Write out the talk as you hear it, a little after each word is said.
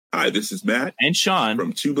Hi, this is Matt and Sean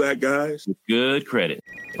from Two Black Guys with Good Credit.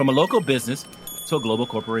 From a local business to a global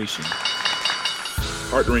corporation.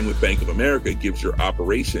 Partnering with Bank of America gives your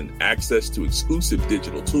operation access to exclusive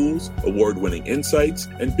digital tools, award-winning insights,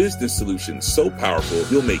 and business solutions so powerful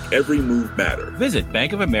you'll make every move matter. Visit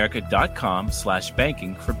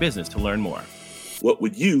bankofamerica.com/banking for business to learn more. What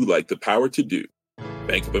would you like the power to do?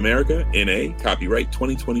 Bank of America, N.A., copyright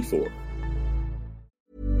 2024.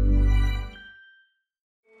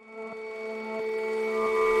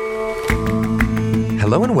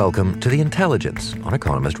 Hello and welcome to The Intelligence on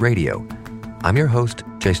Economist Radio. I'm your host,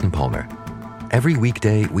 Jason Palmer. Every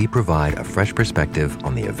weekday, we provide a fresh perspective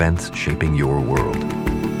on the events shaping your world.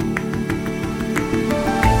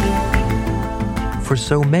 For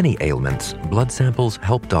so many ailments, blood samples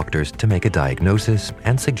help doctors to make a diagnosis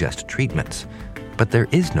and suggest treatments. But there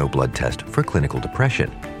is no blood test for clinical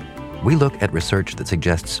depression. We look at research that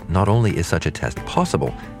suggests not only is such a test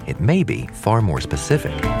possible, it may be far more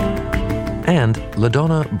specific. And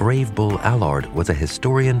LaDonna Brave Bull Allard was a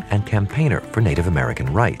historian and campaigner for Native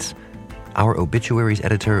American rights. Our obituaries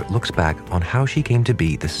editor looks back on how she came to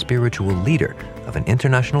be the spiritual leader of an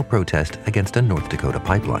international protest against a North Dakota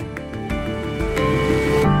pipeline.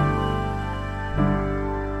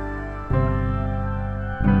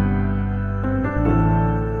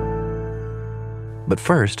 But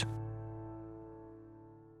first,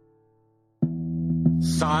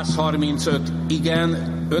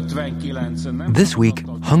 this week,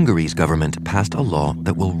 Hungary's government passed a law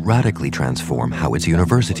that will radically transform how its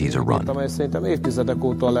universities are run.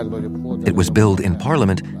 It was billed in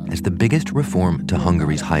Parliament as the biggest reform to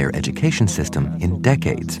Hungary's higher education system in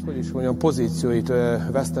decades.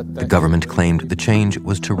 The government claimed the change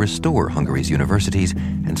was to restore Hungary's universities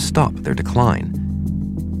and stop their decline.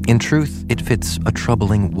 In truth, it fits a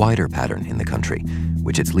troubling wider pattern in the country,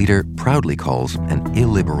 which its leader proudly calls an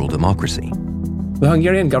illiberal democracy. The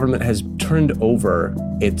Hungarian government has turned over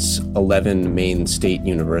its 11 main state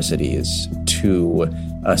universities to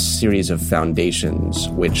a series of foundations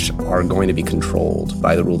which are going to be controlled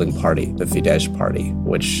by the ruling party, the Fidesz party,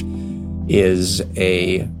 which is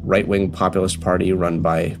a right-wing populist party run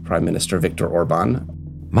by Prime Minister Viktor Orbán.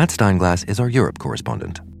 Matt Steinglass is our Europe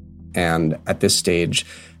correspondent. And at this stage,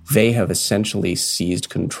 they have essentially seized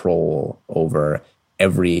control over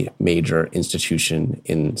every major institution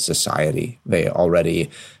in society. They already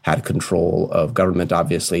had control of government,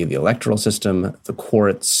 obviously, the electoral system, the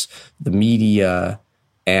courts, the media,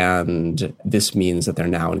 and this means that they're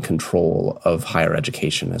now in control of higher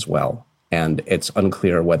education as well. And it's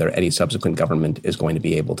unclear whether any subsequent government is going to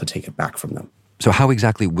be able to take it back from them. So how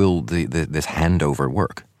exactly will this handover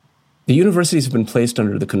work? The universities have been placed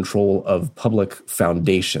under the control of public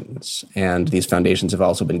foundations, and these foundations have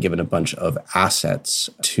also been given a bunch of assets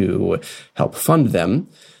to help fund them.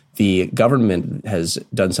 The government has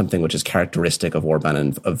done something which is characteristic of Orbán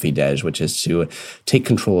and of Fidesz, which is to take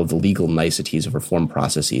control of the legal niceties of reform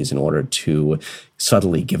processes in order to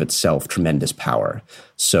subtly give itself tremendous power.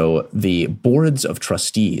 So the boards of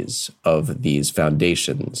trustees of these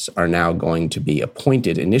foundations are now going to be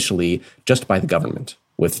appointed initially just by the government,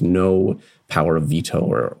 with no power of veto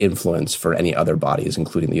or influence for any other bodies,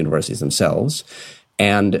 including the universities themselves.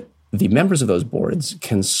 And the members of those boards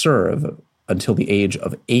can serve until the age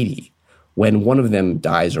of 80. When one of them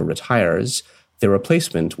dies or retires, their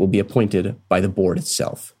replacement will be appointed by the board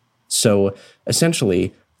itself. So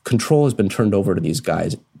essentially, control has been turned over to these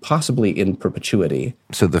guys, possibly in perpetuity.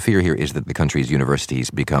 So the fear here is that the country's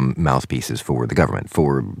universities become mouthpieces for the government,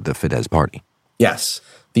 for the Fidesz party. Yes.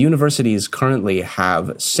 The universities currently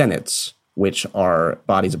have senates, which are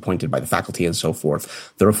bodies appointed by the faculty and so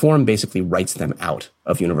forth. The reform basically writes them out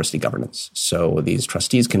of university governance. So these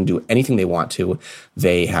trustees can do anything they want to.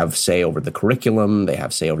 They have say over the curriculum. They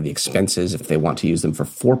have say over the expenses. If they want to use them for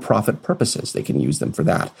for-profit purposes, they can use them for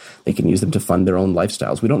that. They can use them to fund their own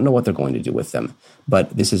lifestyles. We don't know what they're going to do with them.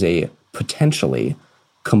 But this is a potentially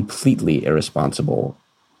completely irresponsible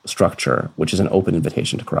structure, which is an open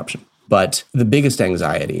invitation to corruption. But the biggest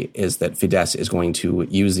anxiety is that Fidesz is going to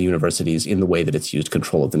use the universities in the way that it's used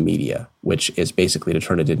control of the media, which is basically to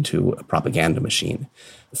turn it into a propaganda machine.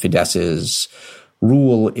 Fidesz's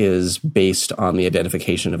rule is based on the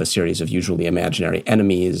identification of a series of usually imaginary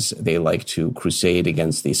enemies. They like to crusade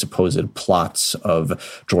against the supposed plots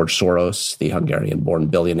of George Soros, the Hungarian-born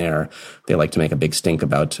billionaire. They like to make a big stink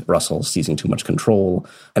about Brussels seizing too much control.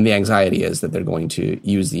 And the anxiety is that they're going to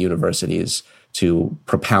use the universities to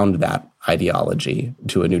propound that ideology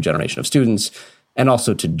to a new generation of students, and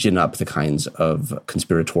also to gin up the kinds of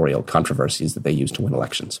conspiratorial controversies that they use to win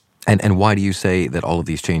elections. And why do you say that all of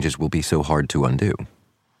these changes will be so hard to undo?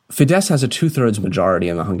 Fidesz has a 2/3 majority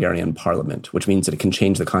in the Hungarian parliament, which means that it can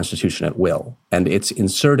change the constitution at will. And it's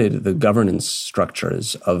inserted the governance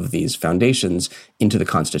structures of these foundations into the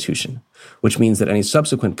constitution, which means that any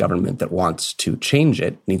subsequent government that wants to change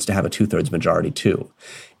it needs to have a 2/3 majority too.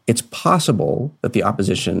 It's possible that the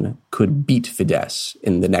opposition could beat Fidesz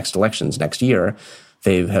in the next elections next year.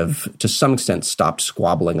 They have, to some extent, stopped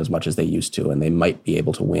squabbling as much as they used to, and they might be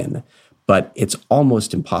able to win. But it's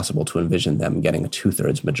almost impossible to envision them getting a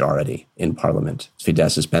 2/3 majority in parliament.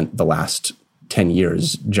 Fidesz has spent the last 10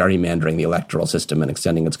 years gerrymandering the electoral system and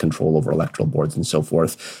extending its control over electoral boards and so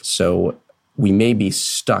forth. So we may be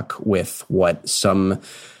stuck with what some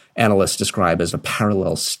analysts describe as a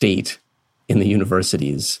parallel state in the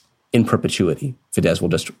universities in perpetuity. Fidesz will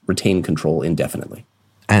just retain control indefinitely.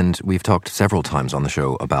 And we've talked several times on the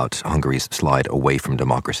show about Hungary's slide away from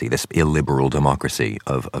democracy, this illiberal democracy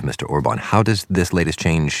of Mr. Orbán. How does this latest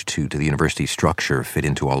change to the university structure fit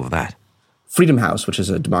into all of that? Freedom House, which is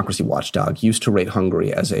a democracy watchdog, used to rate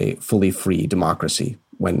Hungary as a fully free democracy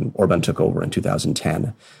when Orbán took over in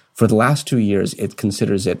 2010. For the last 2 years, it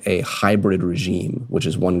considers it a hybrid regime, which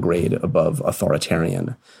is one grade above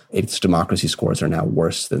authoritarian. Its democracy scores are now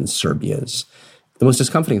worse than Serbia's. The most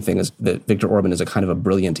discomforting thing is that Viktor Orbán is a kind of a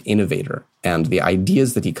brilliant innovator, and the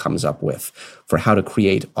ideas that he comes up with for how to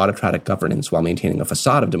create autocratic governance while maintaining a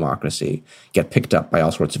facade of democracy get picked up by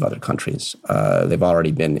all sorts of other countries. They've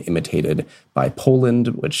already been imitated by Poland,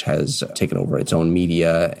 which has taken over its own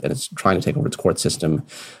media and is trying to take over its court system,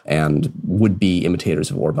 and would-be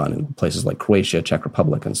imitators of Orbán in places like Croatia, Czech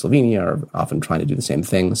Republic, and Slovenia are often trying to do the same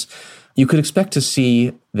things. You could expect to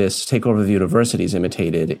see this takeover of the universities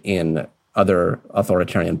imitated in other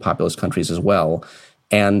authoritarian populist countries as well.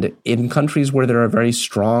 And in countries where there are very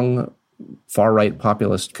strong far-right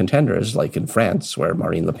populist contenders, like in France, where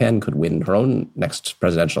Marine Le Pen could win her own next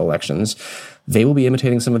presidential elections, they will be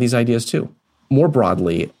imitating some of these ideas too. More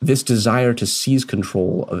broadly, this desire to seize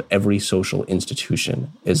control of every social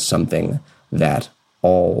institution is something that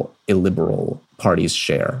all illiberal parties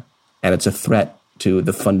share. And it's a threat to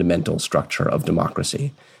the fundamental structure of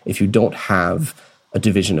democracy. If you don't have a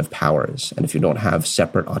division of powers, and if you don't have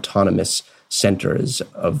separate autonomous centers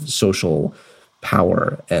of social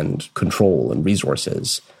power and control and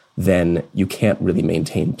resources, then you can't really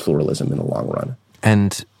maintain pluralism in the long run.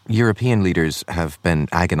 And European leaders have been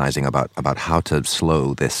agonizing about how to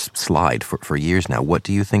slow this slide for years now. What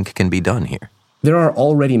do you think can be done here? There are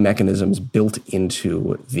already mechanisms built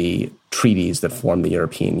into the treaties that form the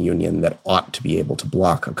European Union that ought to be able to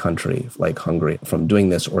block a country like Hungary from doing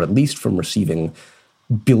this, or at least from receiving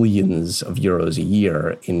billions of euros a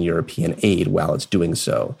year in European aid while it's doing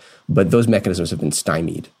so. But those mechanisms have been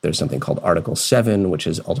stymied. There's something called Article 7, which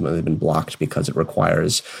has ultimately been blocked because it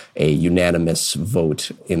requires a unanimous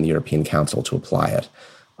vote in the European Council to apply it.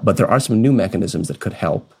 But there are some new mechanisms that could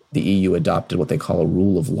help. The EU adopted what they call a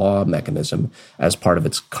rule of law mechanism as part of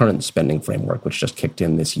its current spending framework, which just kicked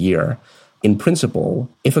in this year. In principle,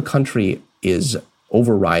 if a country is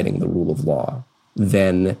overriding the rule of law,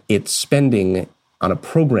 then its spending on a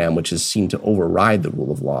program which is seen to override the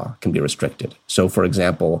rule of law can be restricted. So, for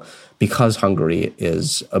example, because Hungary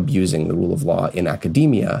is abusing the rule of law in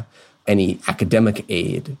academia, any academic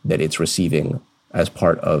aid that it's receiving as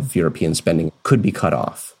part of European spending could be cut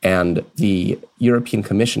off. And the European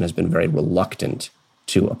Commission has been very reluctant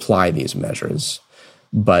to apply these measures.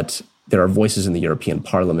 But there are voices in the European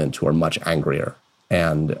Parliament who are much angrier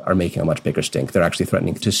and are making a much bigger stink. They're actually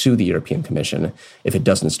threatening to sue the European Commission if it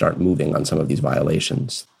doesn't start moving on some of these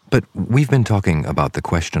violations. But we've been talking about the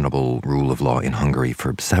questionable rule of law in Hungary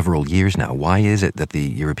for several years now. Why is it that the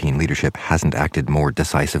European leadership hasn't acted more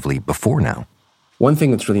decisively before now? One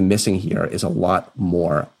thing that's really missing here is a lot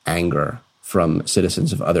more anger from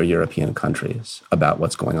citizens of other European countries about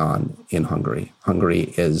what's going on in Hungary.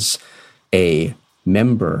 Hungary is a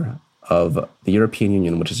member of the European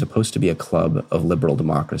Union, which is supposed to be a club of liberal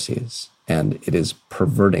democracies, and it is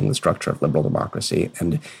perverting the structure of liberal democracy,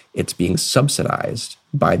 and it's being subsidized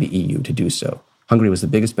by the EU to do so. Hungary was the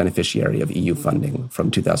biggest beneficiary of EU funding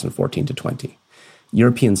from 2014 to 20.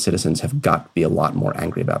 European citizens have got to be a lot more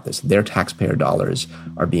angry about this. Their taxpayer dollars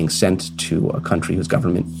are being sent to a country whose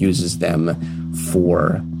government uses them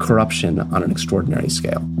for corruption on an extraordinary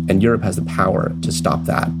scale. And Europe has the power to stop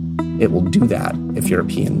that. It will do that if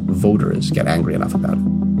European voters get angry enough about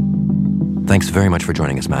it. Thanks very much for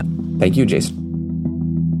joining us, Matt. Thank you, Jason.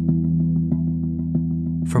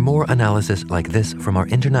 For more analysis like this from our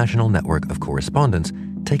international network of correspondents,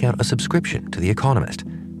 take out a subscription to The Economist.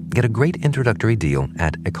 Get a great introductory deal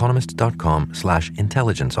at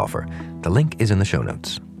economist.com/intelligence offer. The link is in the show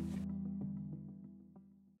notes.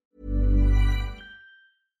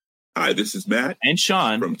 Hi, this is Matt and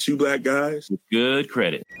Sean from Two Black Guys with good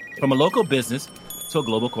credit. From a local business to a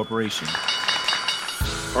global corporation.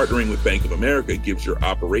 Partnering with Bank of America gives your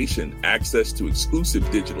operation access to exclusive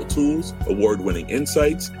digital tools, award-winning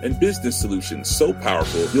insights, and business solutions so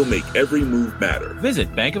powerful you'll make every move matter.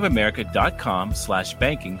 Visit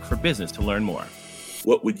bankofamerica.com/banking for business to learn more.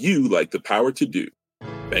 What would you like the power to do?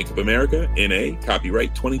 Bank of America, N.A.,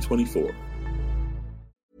 copyright 2024.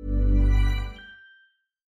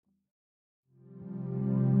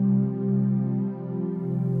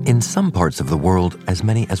 In some parts of the world, as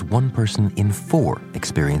many as 1 person in 4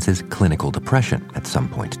 experiences clinical depression at some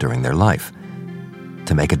point during their life.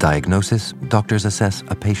 To make a diagnosis, doctors assess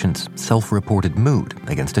a patient's self-reported mood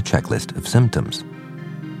against a checklist of symptoms.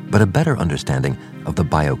 But a better understanding of the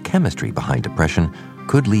biochemistry behind depression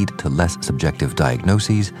could lead to less subjective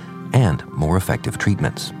diagnoses and more effective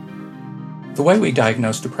treatments. The way we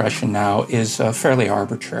diagnose depression now is fairly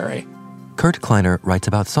arbitrary. Kurt Kleiner writes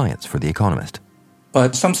about science for The Economist.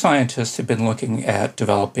 But some scientists have been looking at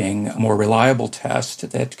developing a more reliable test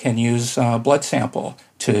that can use a blood sample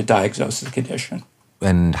to diagnose the condition.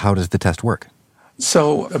 And how does the test work?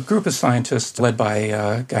 So a group of scientists led by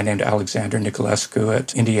a guy named Alexander Niculescu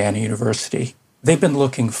at Indiana University, they've been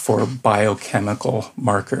looking for biochemical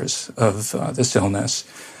markers of this illness.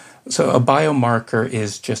 So a biomarker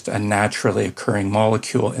is just a naturally occurring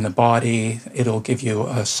molecule in the body. It'll give you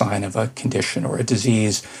a sign of a condition or a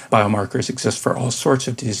disease. Biomarkers exist for all sorts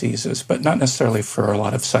of diseases, but not necessarily for a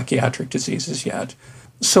lot of psychiatric diseases yet.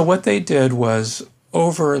 So what they did was,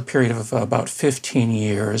 over a period of about 15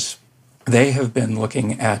 years, they have been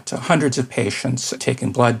looking at hundreds of patients,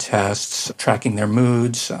 taking blood tests, tracking their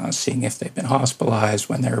moods, seeing if they've been hospitalized,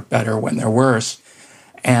 when they're better, when they're worse.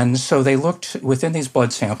 And so they looked within these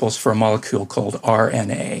blood samples for a molecule called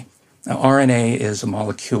RNA. Now, RNA is a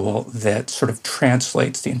molecule that sort of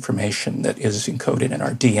translates the information that is encoded in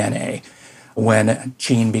our DNA. When a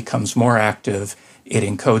gene becomes more active, it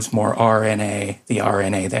encodes more RNA. The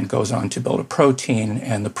RNA then goes on to build a protein,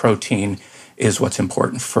 and the protein is what's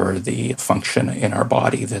important for the function in our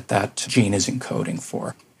body that gene is encoding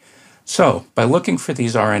for. So by looking for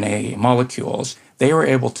these RNA molecules, they were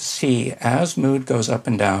able to see, as mood goes up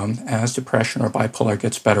and down, as depression or bipolar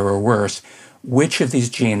gets better or worse, which of these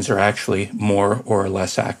genes are actually more or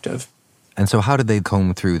less active. And so how did they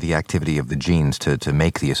comb through the activity of the genes to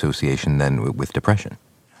make the association then with depression?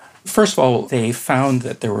 First of all, they found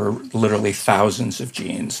that there were literally thousands of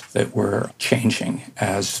genes that were changing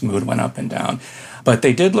as mood went up and down. But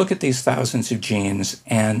they did look at these thousands of genes,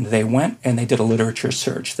 and they went and they did a literature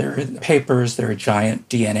search. There are papers, there are giant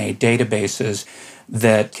DNA databases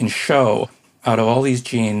that can show, out of all these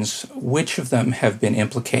genes, which of them have been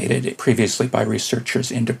implicated previously by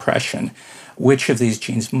researchers in depression, which of these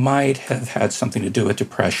genes might have had something to do with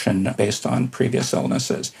depression based on previous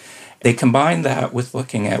illnesses. They combined that with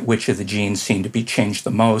looking at which of the genes seemed to be changed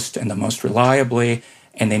the most and the most reliably,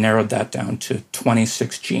 and they narrowed that down to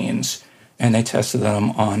 26 genes. And they tested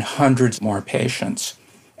them on hundreds more patients.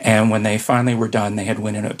 And when they finally were done, they had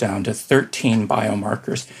winnowed it down to 13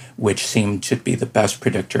 biomarkers, which seemed to be the best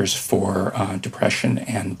predictors for depression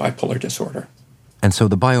and bipolar disorder. And so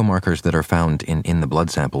the biomarkers that are found in the blood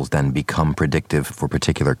samples then become predictive for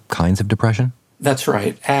particular kinds of depression? That's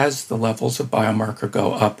right. As the levels of biomarker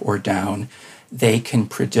go up or down, they can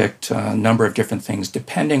predict a number of different things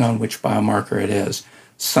depending on which biomarker it is.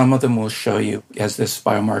 Some of them will show you, as this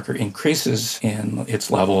biomarker increases in its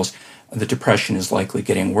levels, the depression is likely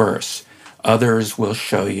getting worse. Others will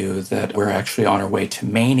show you that we're actually on our way to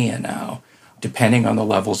mania now. Depending on the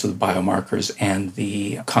levels of the biomarkers and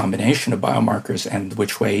the combination of biomarkers and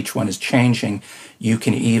which way each one is changing, you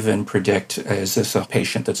can even predict, is this a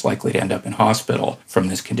patient that's likely to end up in hospital from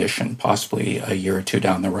this condition, possibly a year or two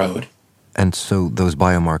down the road. And so those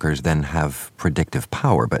biomarkers then have predictive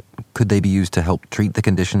power, but could they be used to help treat the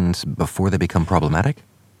conditions before they become problematic?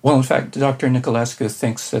 Well, in fact, Dr. Niculescu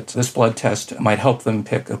thinks that this blood test might help them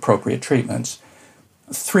pick appropriate treatments.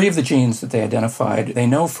 3 of the genes that they identified, they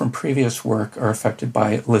know from previous work, are affected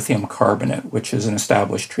by lithium carbonate, which is an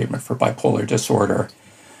established treatment for bipolar disorder.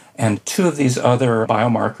 And 2 of these other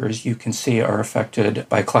biomarkers you can see are affected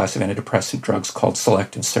by a class of antidepressant drugs called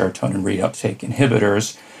selective serotonin reuptake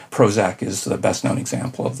inhibitors. Prozac is the best-known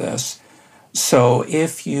example of this. So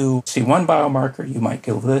if you see one biomarker, you might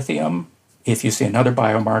give lithium. If you see another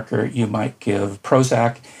biomarker, you might give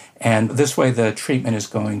Prozac. And this way, the treatment is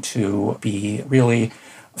going to be really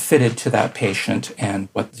fitted to that patient and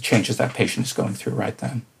what the changes that patient is going through right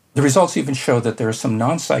then. The results even show that there are some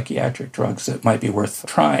non-psychiatric drugs that might be worth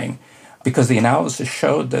trying. because the analysis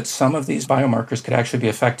showed that some of these biomarkers could actually be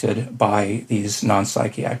affected by these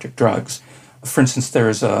non-psychiatric drugs. For instance,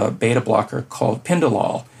 there's a beta blocker called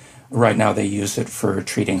Pindolol. Right now they use it for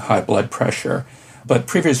treating high blood pressure. But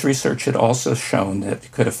previous research had also shown that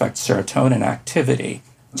it could affect serotonin activity.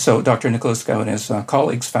 So Dr. Niculescu and his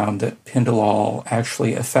colleagues found that Pindolol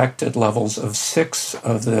actually affected levels of 6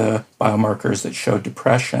 of the biomarkers that showed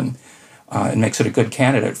depression. It makes it a good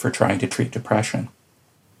candidate for trying to treat depression.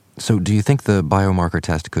 So do you think the biomarker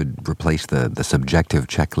test could replace the subjective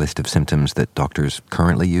checklist of symptoms that doctors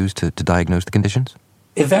currently use to diagnose the conditions?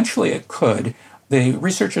 Eventually it could. The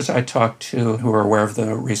researchers I talked to who are aware of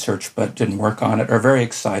the research but didn't work on it are very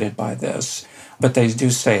excited by this. But they do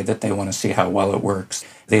say that they want to see how well it works.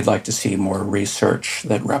 They'd like to see more research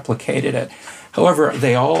that replicated it. However,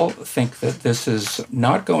 they all think that this is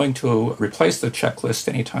not going to replace the checklist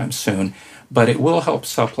anytime soon, but it will help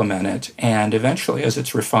supplement it. And eventually, as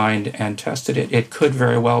it's refined and tested, it could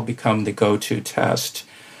very well become the go-to test.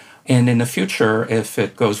 And in the future, if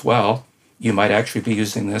it goes well, you might actually be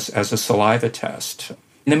using this as a saliva test.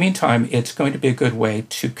 In the meantime, it's going to be a good way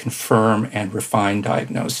to confirm and refine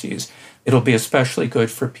diagnoses. It'll be especially good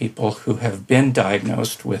for people who have been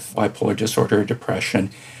diagnosed with bipolar disorder or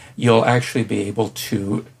depression. You'll actually be able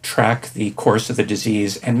to track the course of the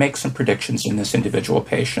disease and make some predictions in this individual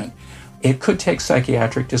patient. It could take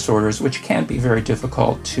psychiatric disorders, which can be very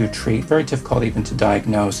difficult to treat, very difficult even to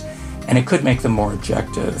diagnose, and it could make them more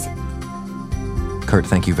objective. Kurt,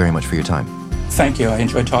 thank you very much for your time. Thank you. I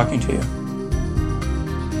enjoyed talking to you.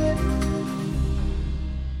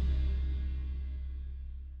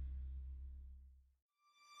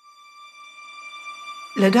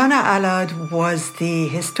 LaDonna Allard was the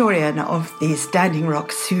historian of the Standing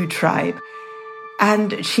Rock Sioux tribe,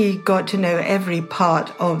 and she got to know every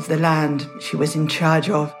part of the land she was in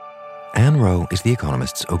charge of. Anne Rowe is The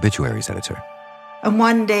Economist's obituaries editor. And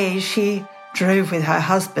one day she drove with her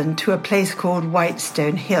husband to a place called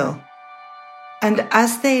Whitestone Hill. And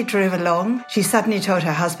as they drove along, she suddenly told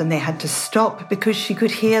her husband they had to stop because she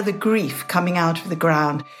could hear the grief coming out of the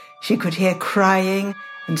ground. She could hear crying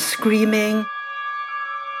and screaming.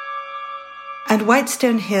 And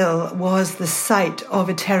Whitestone Hill was the site of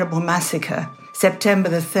a terrible massacre, September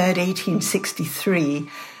the 3rd, 1863,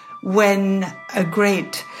 when a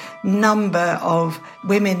great number of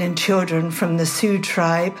women and children from the Sioux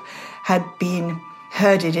tribe had been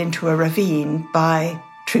herded into a ravine by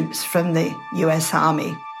troops from the U.S.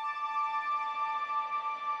 Army.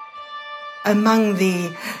 Among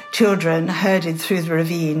the children herded through the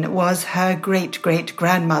ravine was her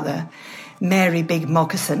great-great-grandmother, Mary Big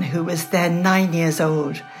Moccasin, who was then 9 years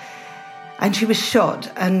old. And she was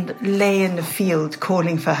shot and lay in the field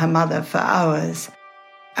calling for her mother for hours.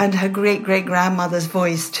 And her great-great-grandmother's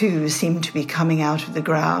voice, too, seemed to be coming out of the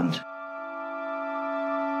ground.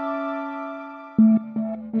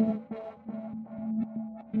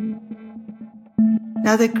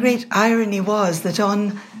 Now, the great irony was that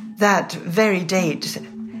on that very date,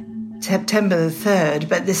 September the 3rd,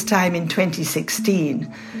 but this time in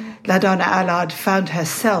 2016, LaDonna Allard found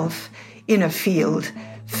herself in a field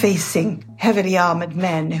facing heavily armored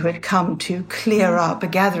men who had come to clear up a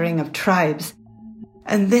gathering of tribes.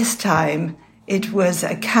 And this time it was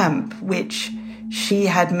a camp which she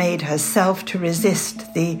had made herself to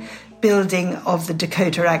resist the building of the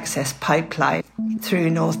Dakota Access Pipeline through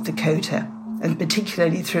North Dakota, and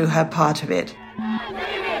particularly through her part of it.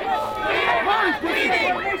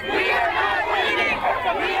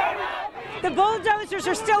 The bulldozers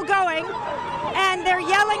are still going, and they're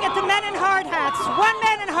yelling at the men in hard hats. One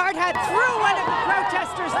man in hard hat threw one of the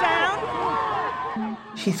protesters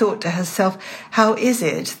down. She thought to herself, how is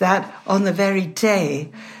it that on the very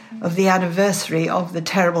day of the anniversary of the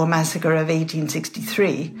terrible massacre of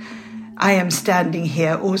 1863, I am standing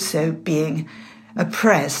here also being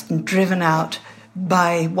oppressed and driven out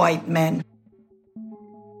by white men?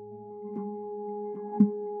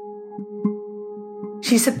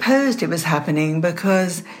 She supposed it was happening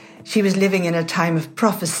because she was living in a time of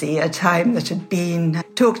prophecy, a time that had been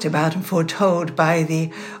talked about and foretold by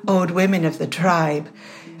the old women of the tribe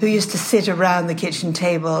who used to sit around the kitchen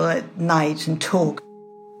table at night and talk.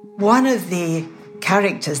 One of the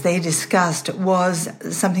characters they discussed was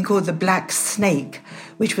something called the Black Snake,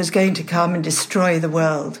 which was going to come and destroy the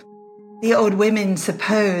world. The old women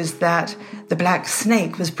supposed that the Black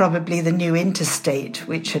Snake was probably the new interstate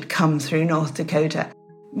which had come through North Dakota.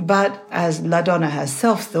 But as LaDonna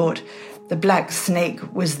herself thought, the Black Snake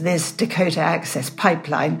was this Dakota Access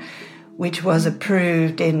Pipeline, which was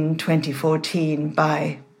approved in 2014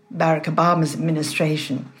 by Barack Obama's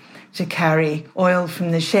administration to carry oil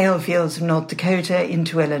from the shale fields of North Dakota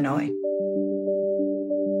into Illinois.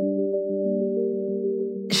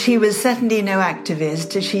 She was certainly no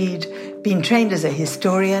activist. She'd been trained as a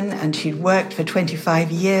historian, and she'd worked for 25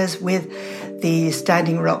 years with the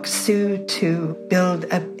Standing Rock Sioux to build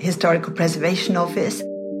a historical preservation office.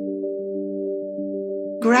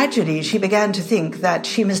 Gradually, she began to think that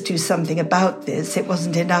she must do something about this. It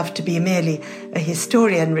wasn't enough to be merely a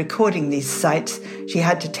historian recording these sites. She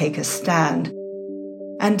had to take a stand.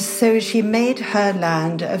 And so she made her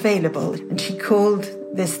land available, and she called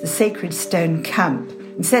this the Sacred Stone Camp,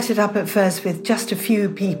 and set it up at first with just a few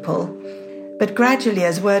people. But gradually,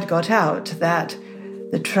 as word got out that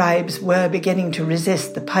the tribes were beginning to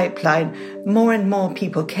resist the pipeline, more and more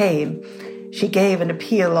people came. She gave an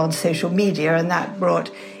appeal on social media, and that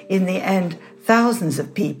brought, in the end, thousands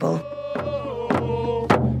of people.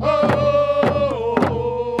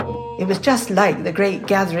 It was just like the great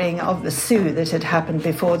gathering of the Sioux that had happened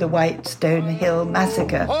before the Whitestone Hill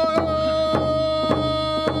massacre.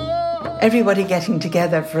 Everybody getting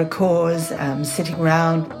together for a cause, sitting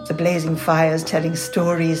around the blazing fires, telling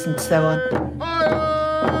stories and so on.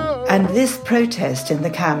 And this protest in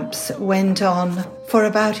the camps went on for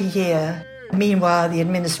about a year. Meanwhile, the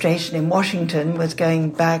administration in Washington was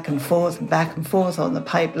going back and forth on the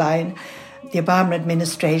pipeline. The Obama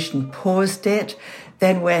administration paused it.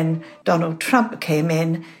 Then when Donald Trump came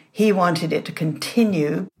in, he wanted it to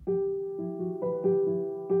continue.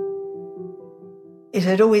 It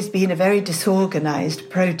had always been a very disorganized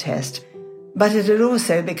protest, but it had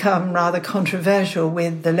also become rather controversial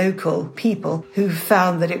with the local people who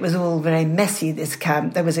found that it was all very messy, this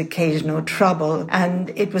camp. There was occasional trouble, and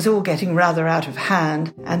it was all getting rather out of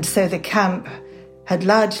hand. And so the camp had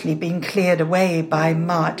largely been cleared away by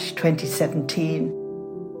March 2017.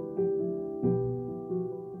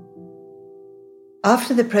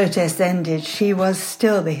 After the protests ended, she was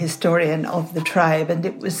still the historian of the tribe, and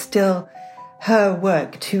it was still her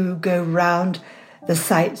work to go round the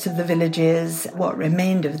sites of the villages, what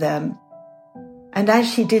remained of them. And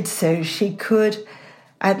as she did so, she could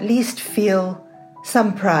at least feel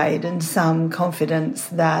some pride and some confidence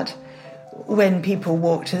that when people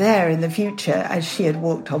walked there in the future, as she had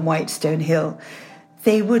walked on Whitestone Hill,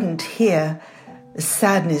 they wouldn't hear the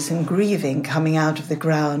sadness and grieving coming out of the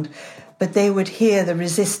ground, but they would hear the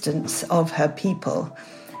resistance of her people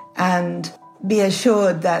and be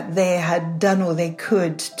assured that they had done all they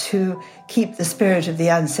could to keep the spirit of the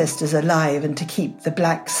ancestors alive and to keep the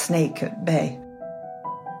black snake at bay.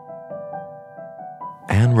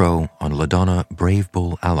 Anne Rowe on LaDonna Brave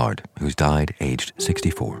Bull Allard, who's died aged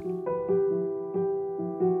 64.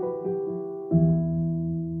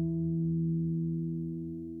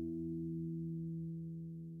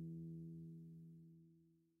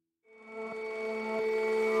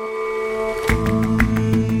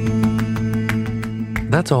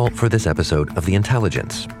 That's all for this episode of The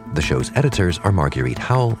Intelligence. The show's editors are Marguerite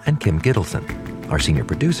Howell and Kim Gittleson. Our senior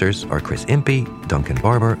producers are Chris Impey, Duncan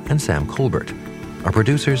Barber, and Sam Colbert. Our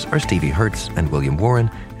producers are Stevie Hertz and William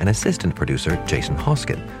Warren, and assistant producer Jason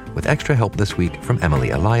Hoskin, with extra help this week from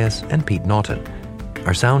Emily Elias and Pete Naughton.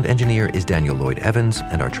 Our sound engineer is Daniel Lloyd Evans,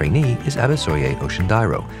 and our trainee is Abisoye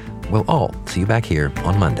Oshindairo. We'll all see you back here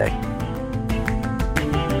on Monday.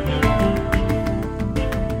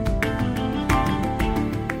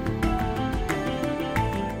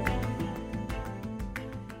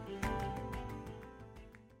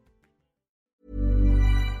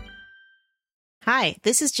 Hi,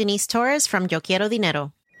 this is Janice Torres from Yo Quiero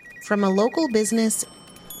Dinero. From a local business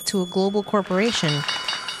to a global corporation,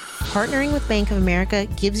 partnering with Bank of America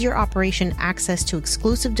gives your operation access to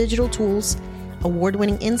exclusive digital tools,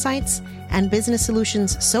 award-winning insights, and business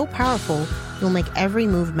solutions so powerful you'll make every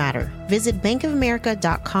move matter. Visit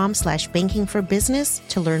bankofamerica.com/banking for business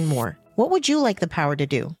to learn more. What would you like the power to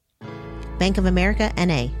do? Bank of America,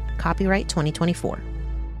 N.A., copyright 2024.